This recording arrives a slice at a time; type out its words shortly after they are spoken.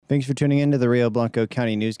Thanks for tuning in to the Rio Blanco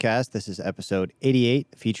County Newscast. This is episode 88,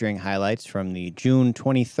 featuring highlights from the June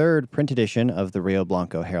 23rd print edition of the Rio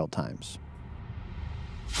Blanco Herald Times.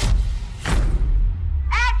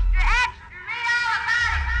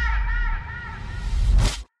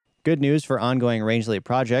 Good news for ongoing Rangeley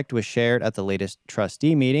project was shared at the latest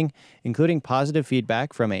trustee meeting, including positive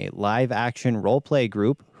feedback from a live-action role-play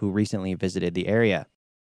group who recently visited the area.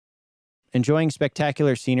 Enjoying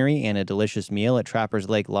spectacular scenery and a delicious meal at Trappers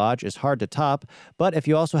Lake Lodge is hard to top, but if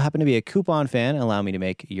you also happen to be a coupon fan, allow me to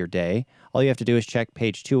make your day. All you have to do is check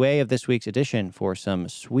page 2A of this week's edition for some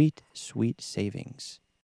sweet, sweet savings.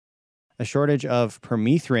 A shortage of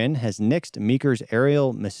permethrin has nixed Meeker's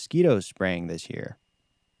aerial mosquito spraying this year.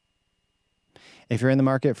 If you're in the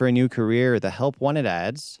market for a new career, the Help Wanted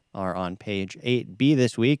ads are on page 8B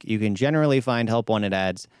this week. You can generally find Help Wanted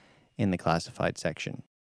ads in the classified section.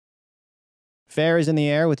 Fair is in the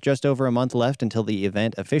air with just over a month left until the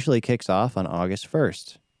event officially kicks off on August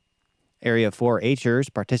 1st. Area 4-Hers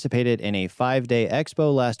participated in a 5-day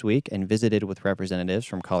expo last week and visited with representatives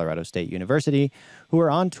from Colorado State University who are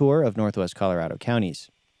on tour of Northwest Colorado counties.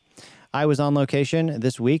 I was on location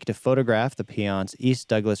this week to photograph the Piceance East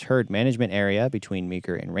Douglas herd management area between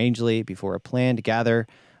Meeker and Rangeley before a planned gather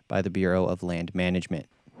by the Bureau of Land Management.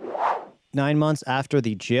 9 months after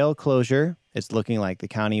the jail closure, it's looking like the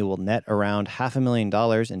county will net around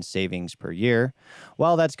 $500,000 in savings per year.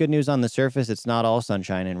 While that's good news on the surface, it's not all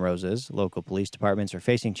sunshine and roses. Local police departments are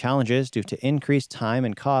facing challenges due to increased time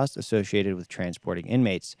and cost associated with transporting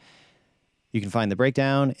inmates. You can find the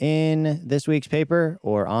breakdown in this week's paper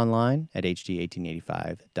or online at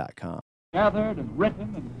hd1885.com. Gathered and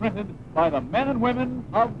written and printed by the men and women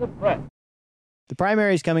of the press. The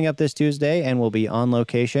primary is coming up this Tuesday and will be on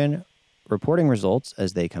location, reporting results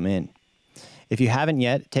as they come in. If you haven't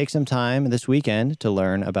yet, take some time this weekend to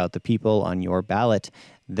learn about the people on your ballot.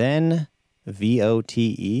 Then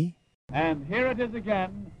VOTE. And here it is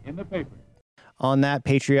again in the paper. On that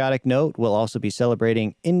patriotic note, we'll also be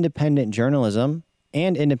celebrating independent journalism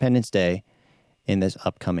and Independence Day in this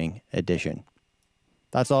upcoming edition.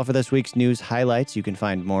 That's all for this week's news highlights. You can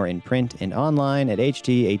find more in print and online at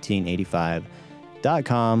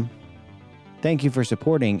hd1885.com. Thank you for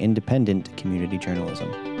supporting independent community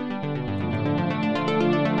journalism.